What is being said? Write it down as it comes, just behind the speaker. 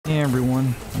Hey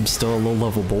everyone, I'm still a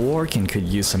low-level Bulwark and could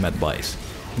use some advice.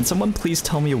 Can someone please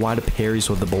tell me why the parries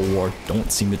with the Bulwark don't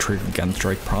seem to trigger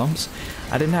gunstrike prompts?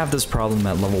 I didn't have this problem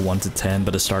at level 1 to 10,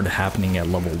 but it started happening at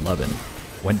level 11.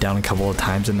 Went down a couple of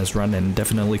times in this run and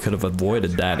definitely could have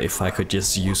avoided that if I could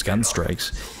just use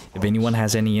gunstrikes. If anyone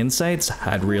has any insights,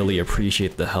 I'd really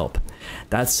appreciate the help.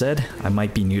 That said, I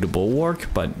might be new to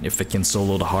Bulwark, but if it can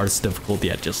solo the hardest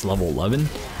difficulty at just level 11,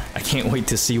 I can't wait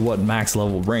to see what max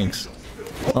level brings.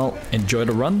 Well, enjoy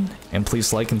the run, and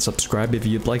please like and subscribe if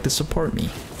you'd like to support me.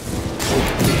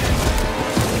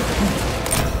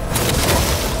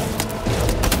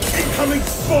 Incoming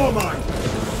spore mine!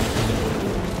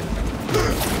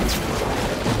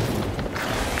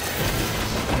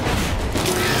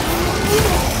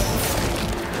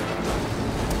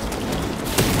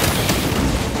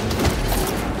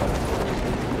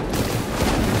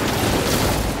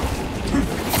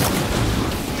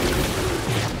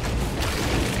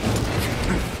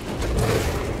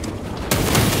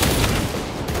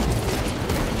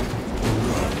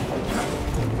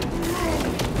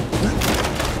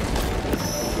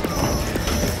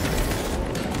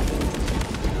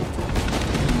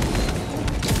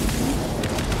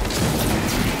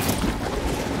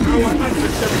 Our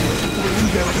adversaries will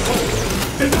lose their assault.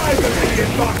 Deny them any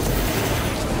advance!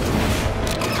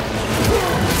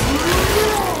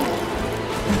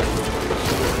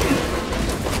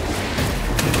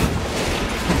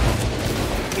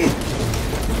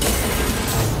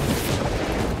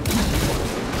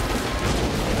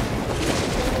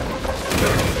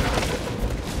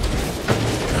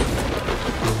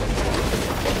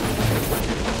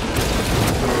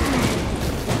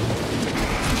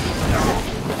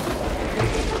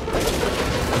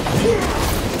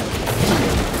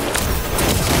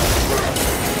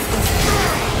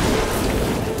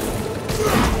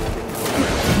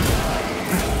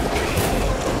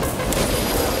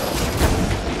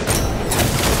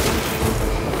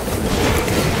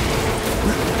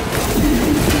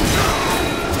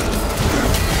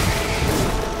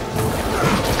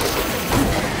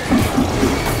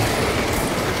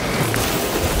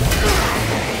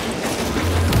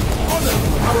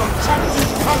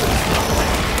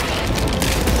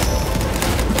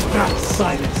 That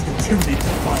silence the too deep to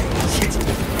fire shit in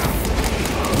the ground.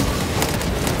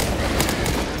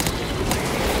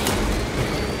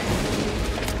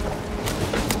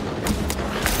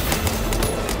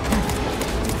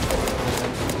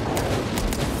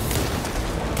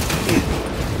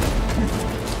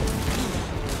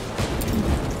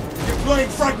 Deploying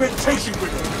fragmentation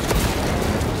grenade.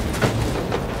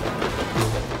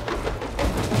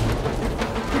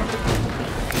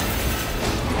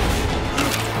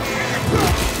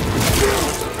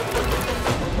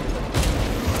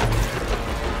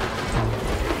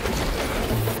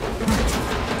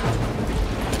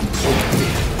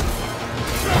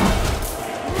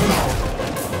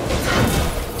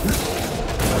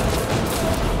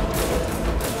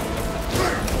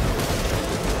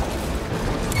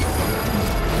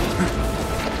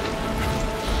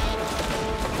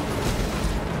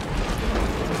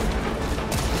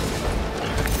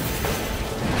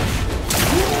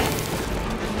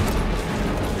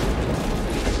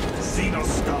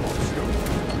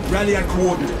 Rally at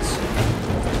coordinates.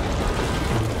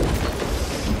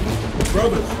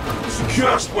 Brothers,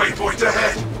 secure. First waypoint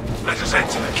ahead. Let us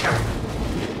enter the camp.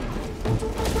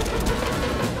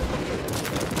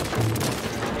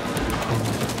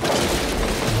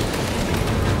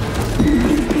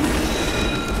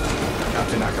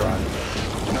 Captain Akaran.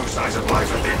 No signs of life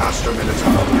at the Astra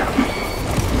Militaro camp.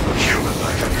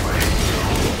 Human-like anyway.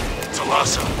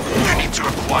 Talasa, you need to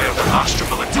acquire the Astra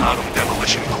Militarum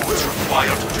demolition codes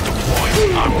required to deploy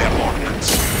armed ordnance.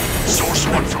 Source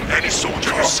one from any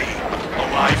soldier you see,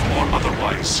 alive or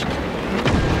otherwise.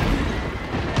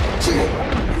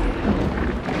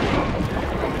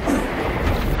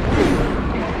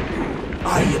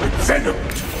 I am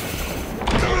envenomed!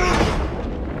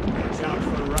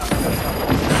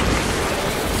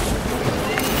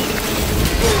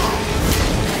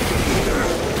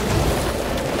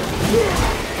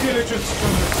 Diligence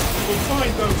from us will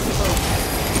find those folks.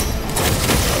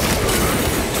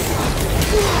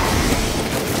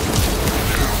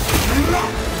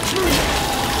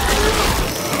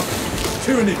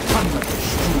 Tyranny gunmen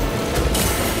destroyed.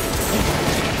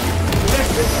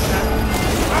 Listen to them.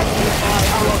 Amplify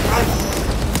our ranks.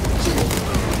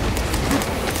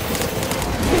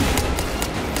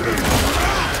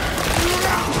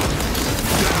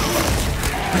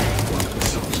 One of the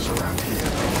soldiers around here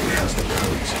probably has the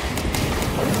codes.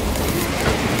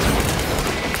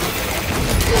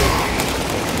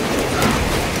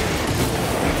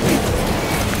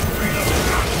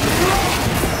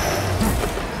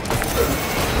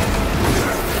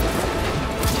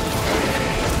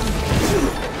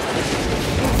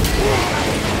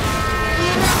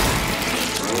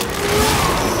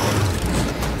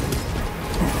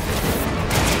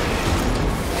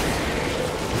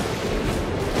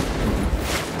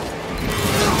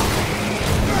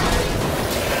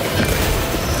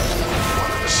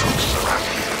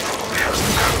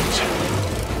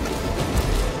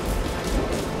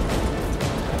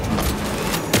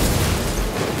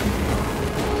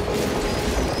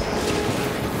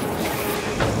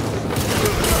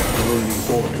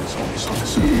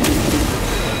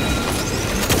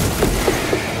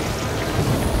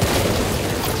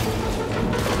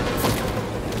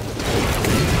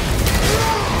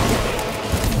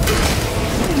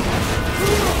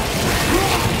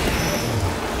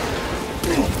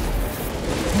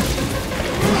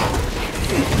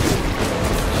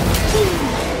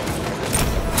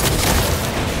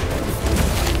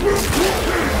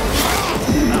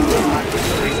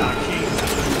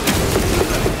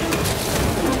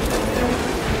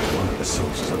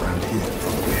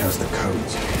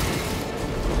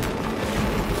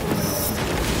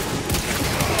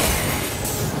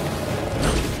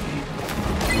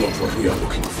 what we are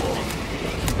looking for.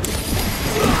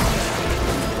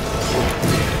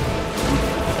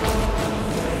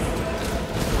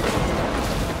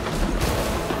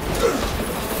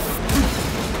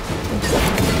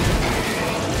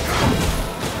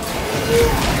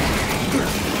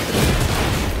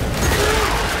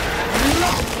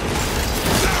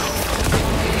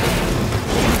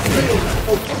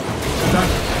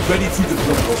 Ready to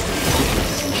deploy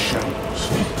hostiles in shambles.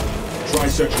 Try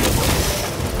searching the box.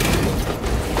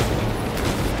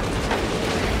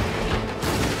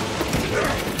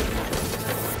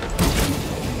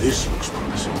 This looks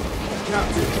promising.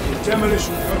 Captain, the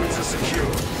demolition codes are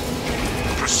secure.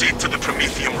 Proceed to the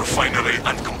Promethium refinery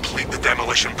and complete the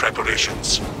demolition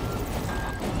preparations.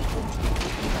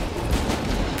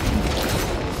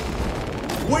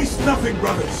 Waste nothing,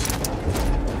 brothers!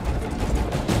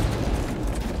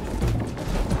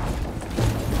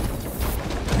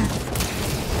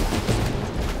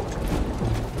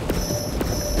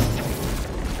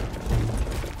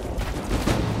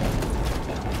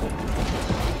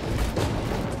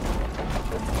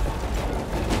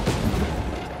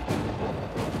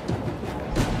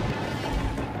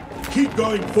 Keep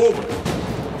going forward.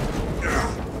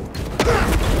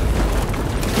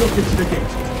 Look into the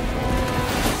gate.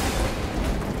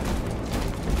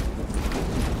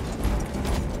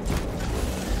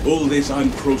 All this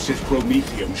unprocessed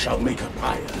promethium shall make a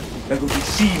pyre that will be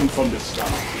seen from the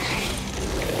stars.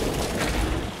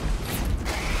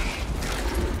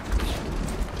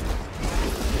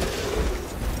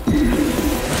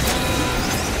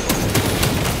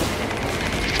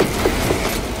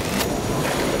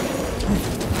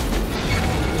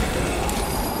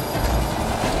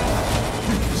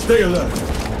 Stay alert.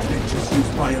 Nature's use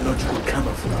biological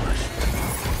camouflage.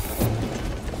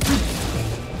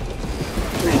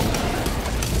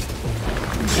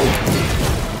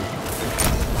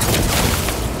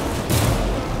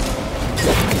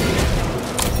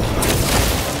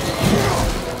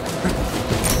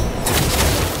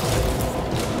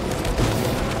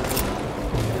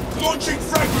 Launching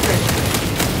frag grenade!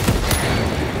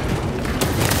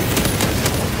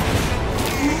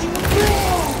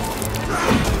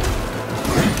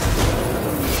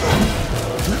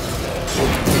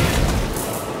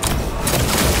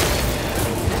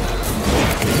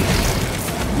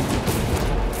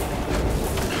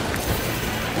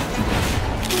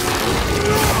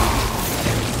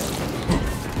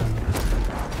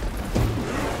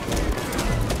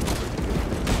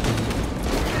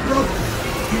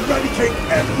 Eradicate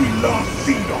every last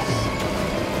Xenos!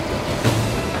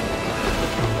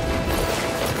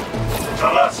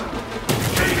 Talassa,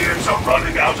 Canadians are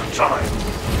running out of time.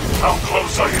 How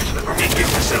close are you to the Prometheum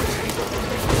facility?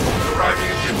 Arriving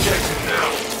at the objective now.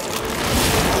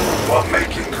 You are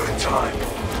making good time.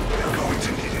 You're going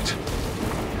to need it.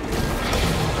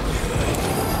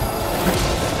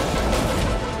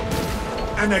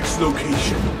 Annex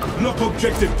location. Lock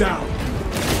objective down.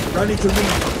 Ready to leave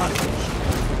the passage.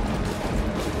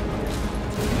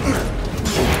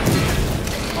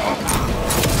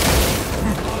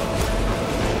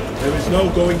 There is no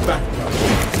going back now.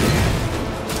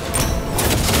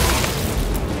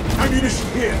 Ammunition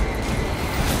here!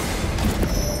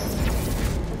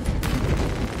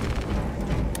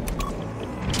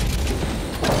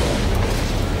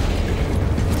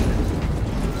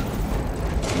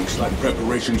 Looks like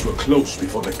preparations were close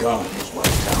before the guard was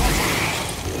wiped out.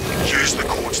 Use the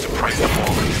codes to prime the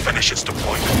ball and finish its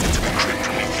deployment into the crypt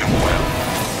Promethium well.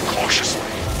 Cautiously.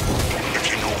 If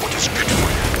you know what is good for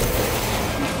you.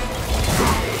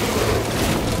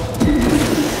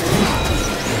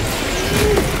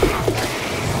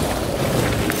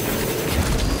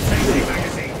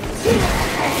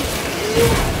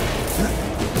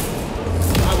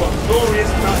 Our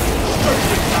glorious battle struck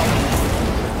the tower.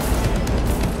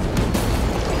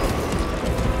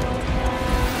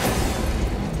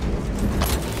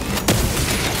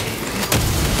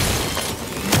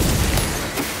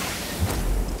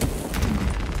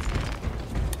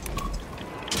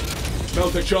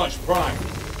 Smelter charge prime.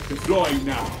 Deploying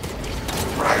now.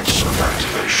 Rights of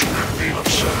activation have been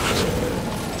observed.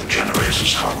 The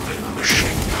generators holding the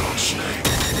machine code's name.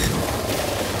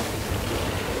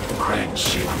 Crane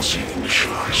sequencing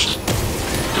initialized.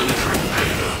 Delivering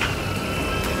payload.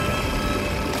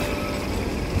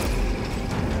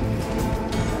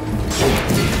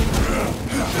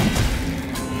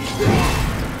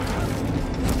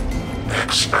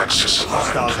 X-axis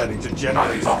aligned. Heading to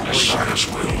generate. Omnissiah's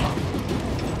will.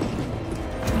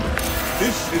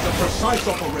 This is a precise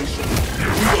operation.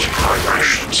 Erratic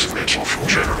vibrations emitting from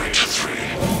Generator 3.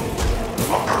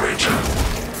 Operator,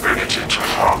 bring it into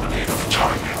harmony of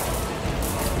timing.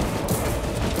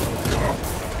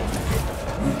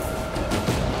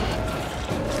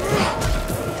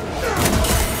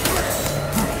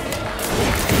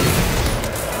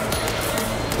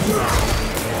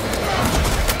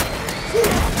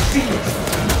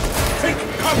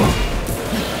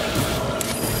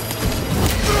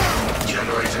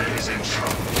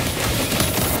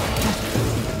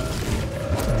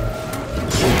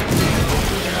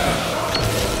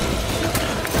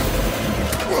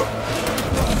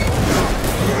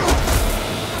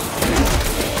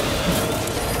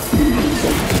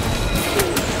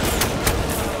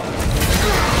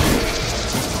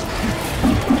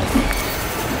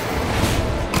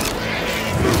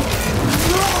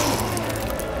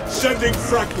 Sending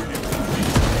frag grenade.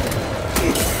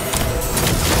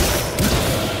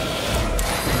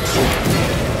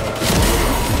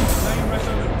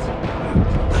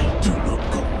 I do not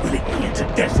go willingly into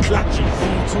death clutches.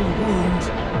 Mortal wound.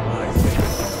 I think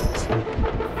not.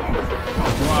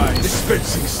 Why?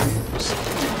 Dispensing steams.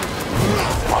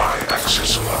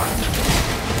 Y-axis aligned.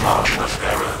 Margin of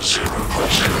error 0.0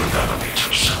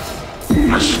 nanometers.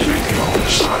 Estimating all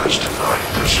missiles denying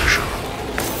precision.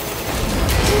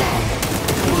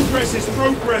 Progress is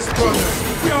progress, brothers.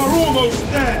 We are almost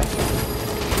there.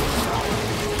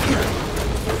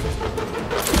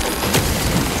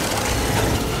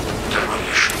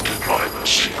 Demolition deployment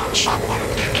sequence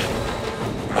completed.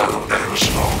 Now there is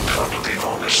no currently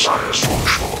known as Sire's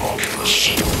functional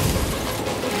oculus.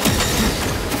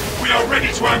 We are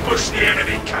ready to ambush the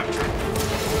enemy, Captain.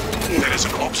 There is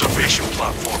an observation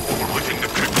platform overlooking the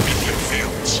Kryptonian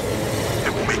fields.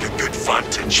 It will make a good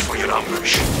vantage for your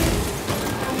ambush.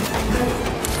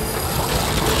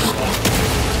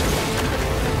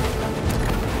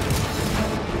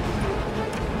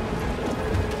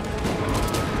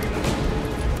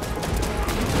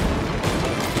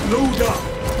 Load up.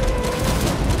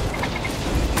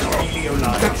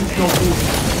 That is no order.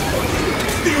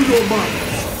 Steal your mind.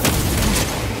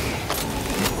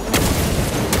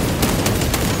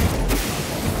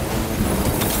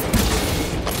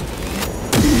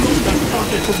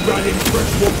 From riding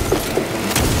fresh water.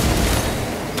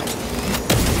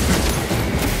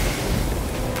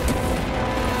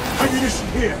 Ammunition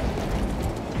here.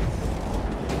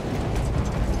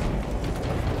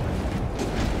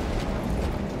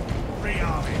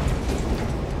 Rearming.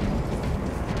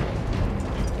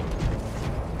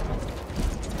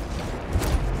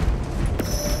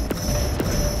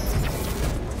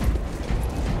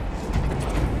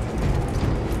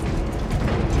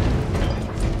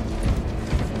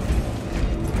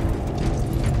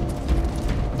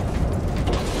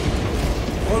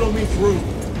 Follow me through.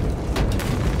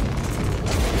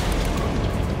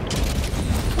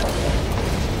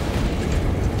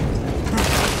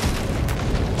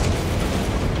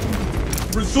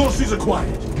 Resources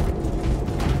acquired.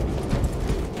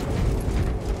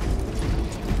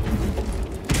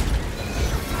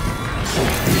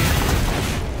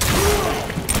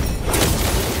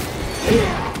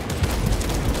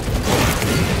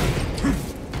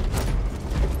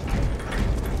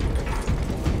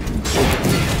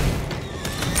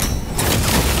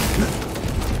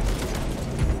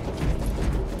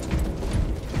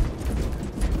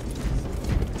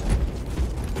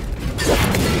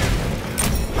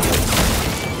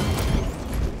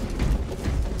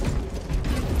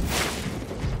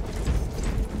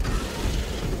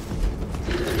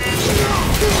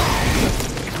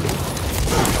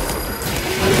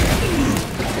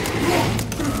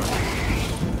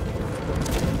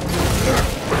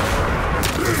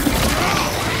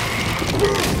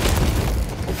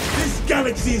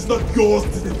 Galaxy is not yours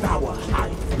to devour,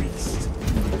 High Priest.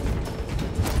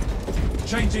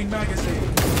 Changing magazine.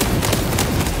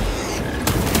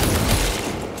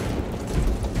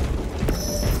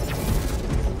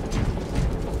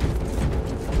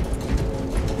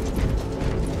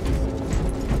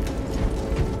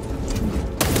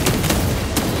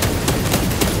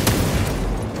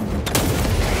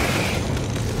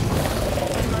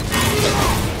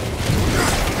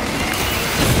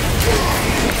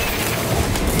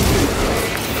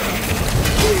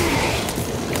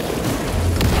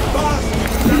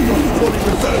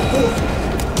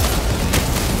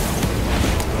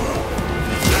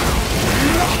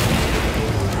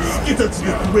 Skitter to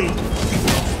the grave.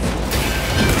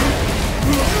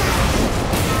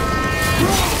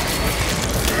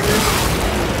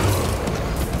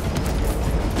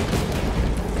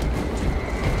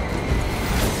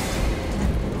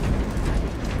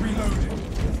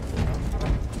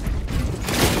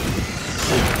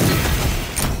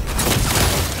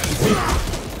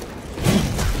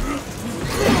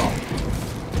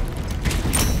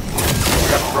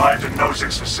 Arrived at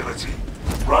Nozick's facility.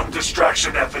 Run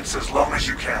distraction efforts as long as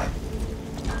you can.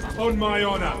 On my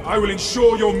honor, I will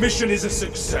ensure your mission is a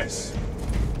success.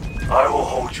 I will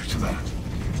hold you to that.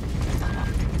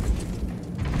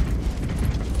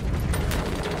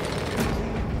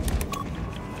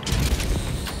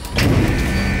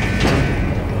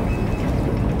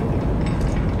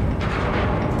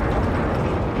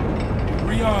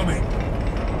 Rearming.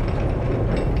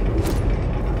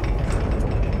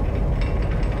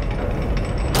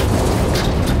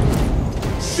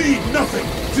 Cede nothing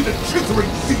to the chittering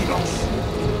Xenos!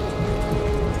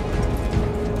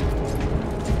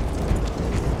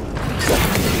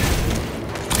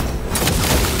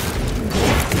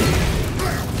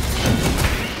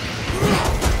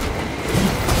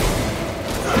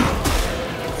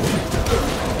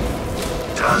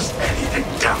 Does anything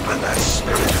dampen that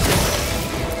spirit?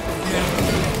 Yeah.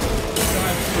 I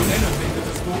haven't seen anything that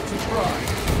has brought to cry.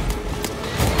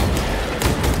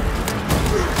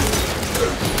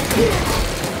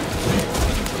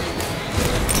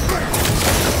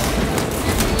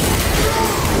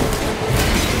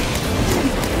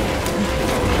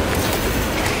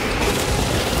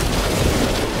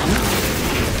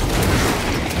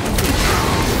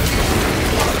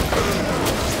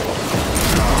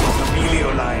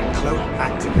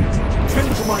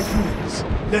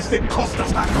 Lest it cost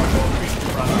us back on your feet,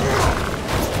 brother.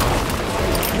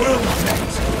 Well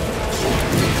met.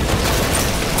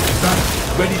 Stand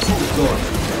ready to deploy.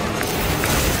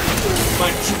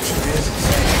 My troops are here to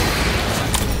say.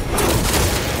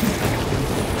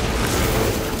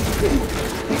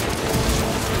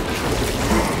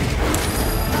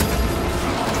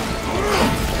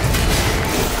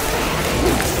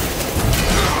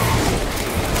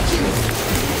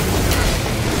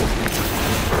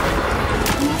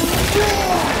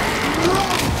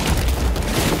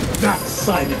 That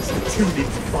silence the tuning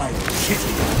to find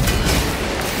shitty.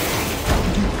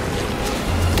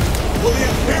 For the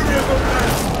Imperium of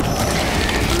Man!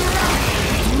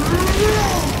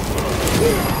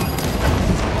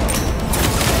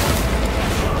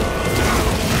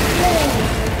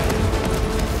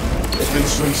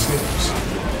 Administering stills.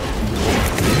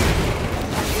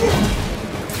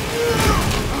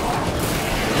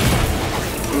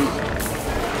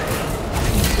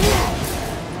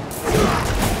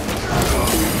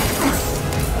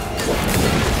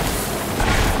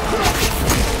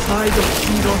 Tide of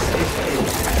Kinos is in.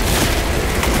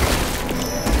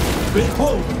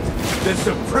 Behold, the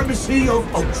supremacy of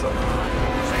Ultraman.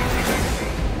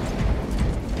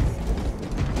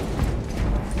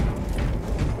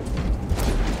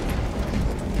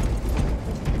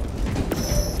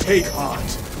 Take heart.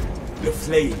 The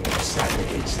flame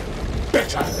savages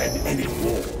better than any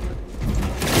war.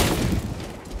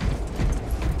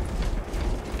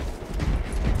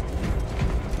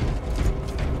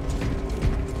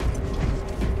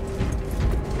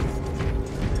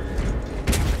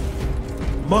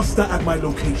 Muster at my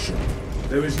location.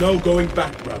 There is no going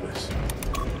back, brothers.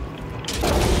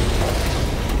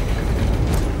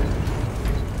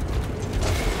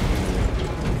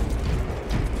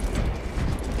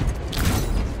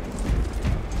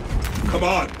 Come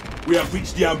on! We have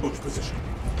reached the ambush position.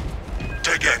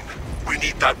 Dig in. We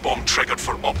need that bomb triggered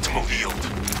for optimal yield.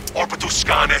 Orbital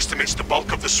scan estimates the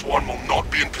bulk of the swarm will not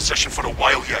be in position for a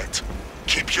while yet.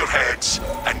 Keep your heads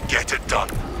and get it done.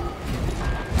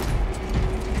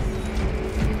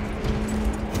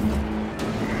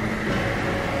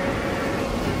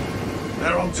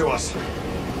 They're on to us.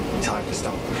 Time to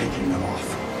start picking them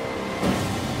off.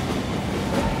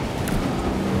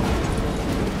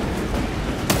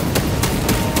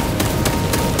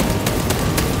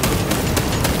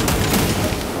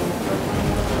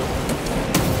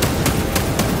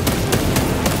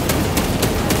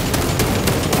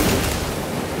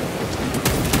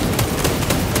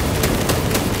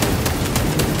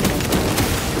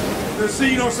 The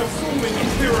Xenos are forming in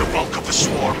here. The bulk of the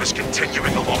swarm is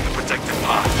continuing along the predicted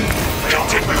path.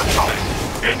 Continue coming.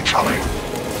 Incoming.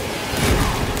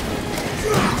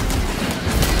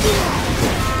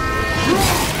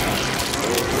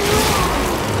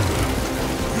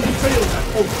 Fail that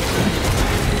opening.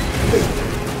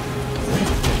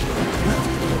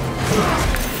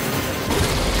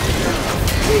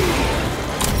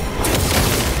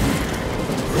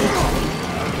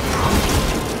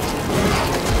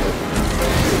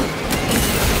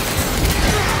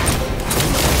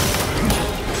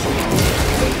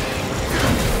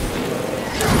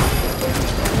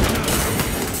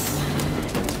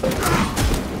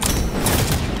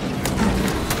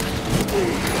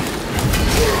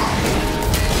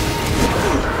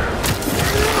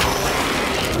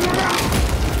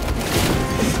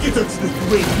 That's the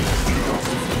great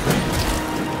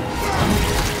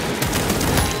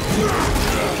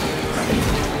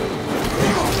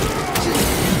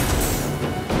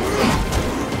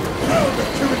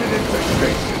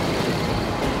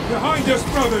Behind us,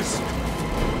 brothers!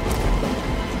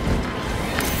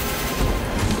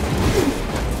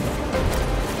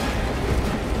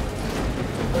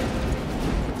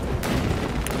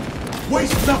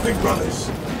 Waste nothing, brothers!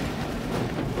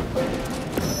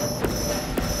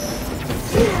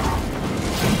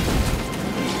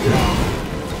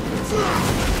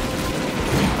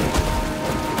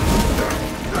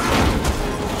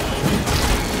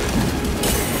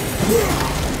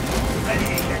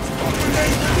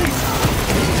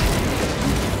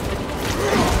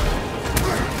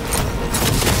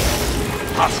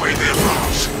 Halfway there,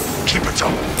 brothers. Keep it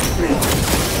up.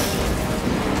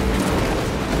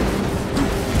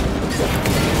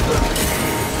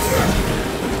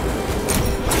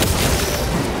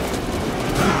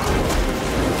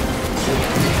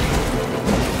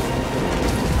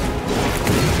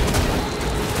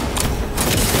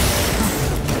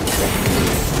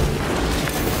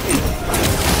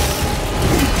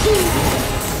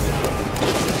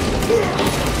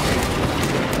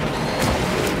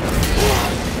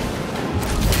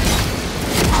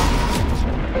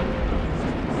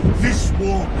 This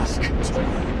war must continue.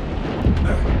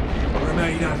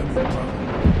 Remain adamant, brother.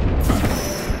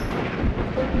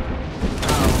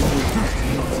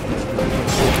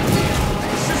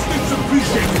 Assistance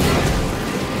appreciated.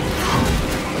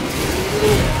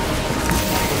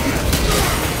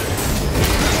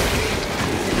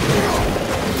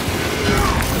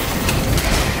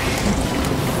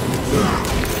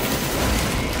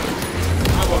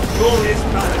 Our glorious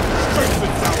banner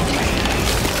strengthens our nation.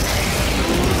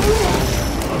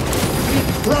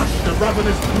 Crush the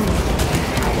ravenous brood.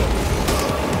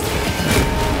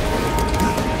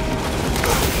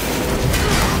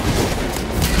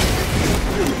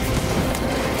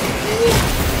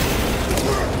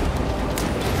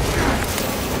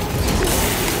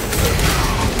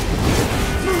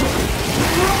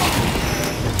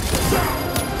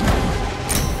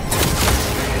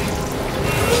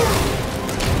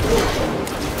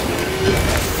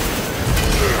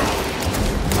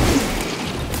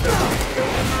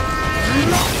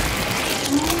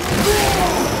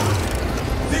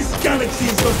 This galaxy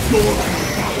is the floor.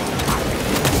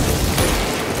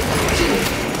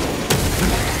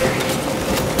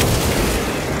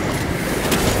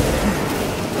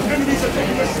 Enemies are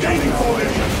taking a scaling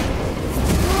formation.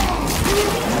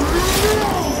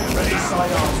 Ready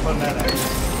sidearms for melee.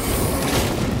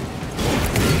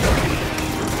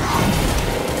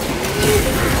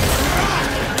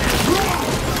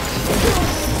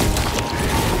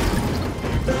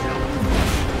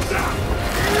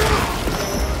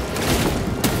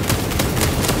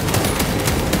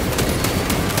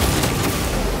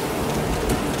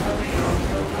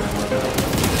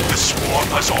 The swarm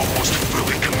has almost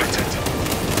fully committed.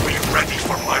 Are you ready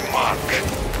for my mark?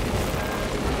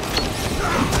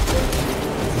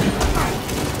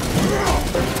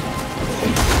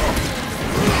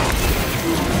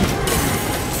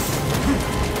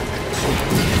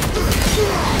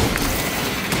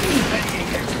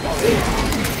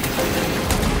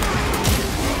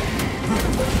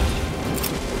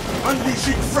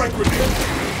 Unleashing frag grenade.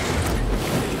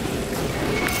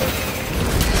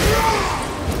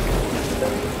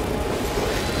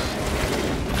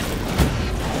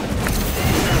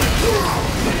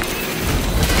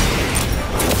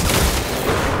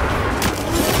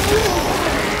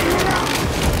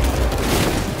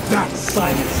 That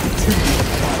silenced the two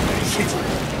hit.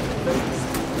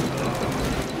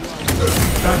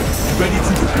 That's ready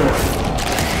to deploy.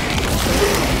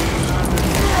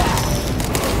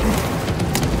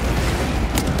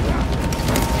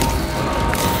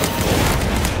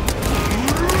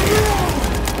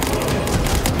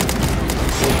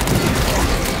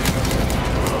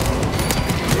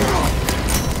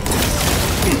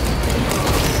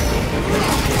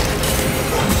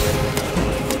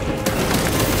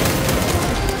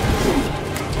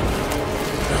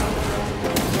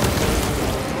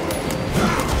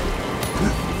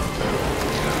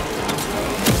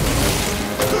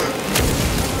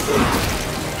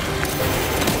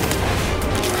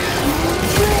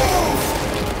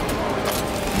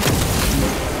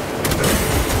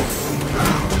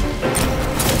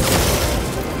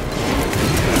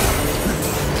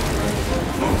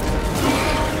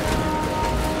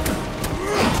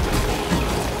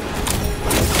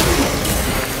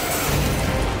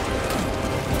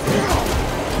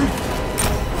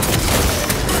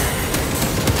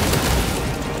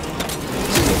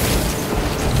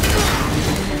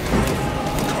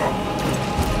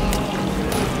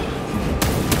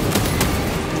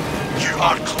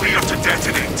 Are clear to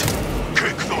detonate.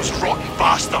 Cook those rotten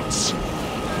bastards.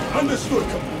 Understood,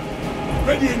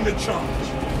 Commander. Readying the charge.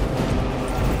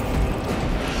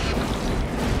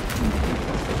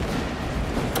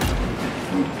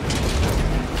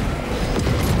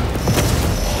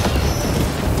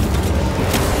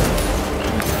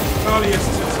 Alias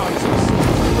to Titus.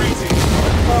 Greetings.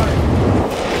 Hi.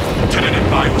 Tenant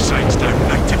biocides down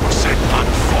 90% and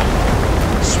fall.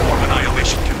 Swarm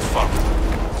annihilation confirmed.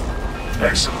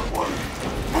 Excellent work.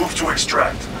 Move to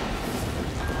extract.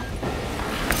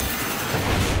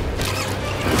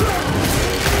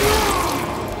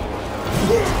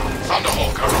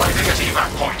 Thunderhawk arriving at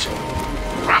evac point.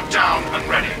 Strap down and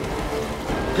ready.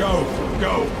 Go,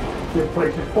 go. This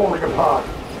place is falling apart.